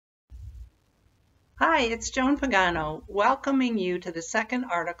Hi, it's Joan Pagano, welcoming you to the second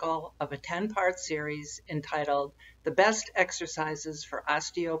article of a 10-part series entitled The Best Exercises for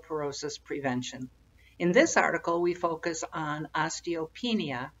Osteoporosis Prevention. In this article, we focus on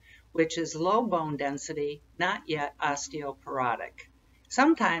osteopenia, which is low bone density, not yet osteoporotic.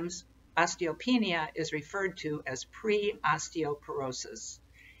 Sometimes osteopenia is referred to as pre-osteoporosis.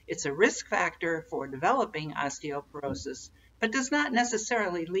 It's a risk factor for developing osteoporosis, but does not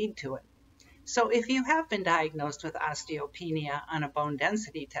necessarily lead to it. So if you have been diagnosed with osteopenia on a bone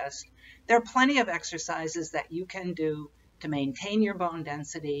density test, there are plenty of exercises that you can do to maintain your bone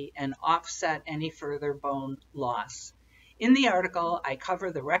density and offset any further bone loss. In the article, I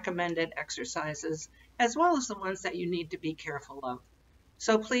cover the recommended exercises as well as the ones that you need to be careful of.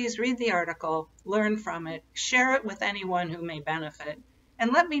 So please read the article, learn from it, share it with anyone who may benefit,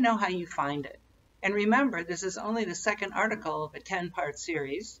 and let me know how you find it. And remember, this is only the second article of a 10-part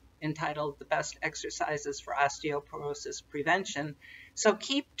series entitled The Best Exercises for Osteoporosis Prevention. So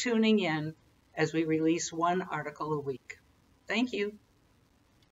keep tuning in as we release one article a week. Thank you.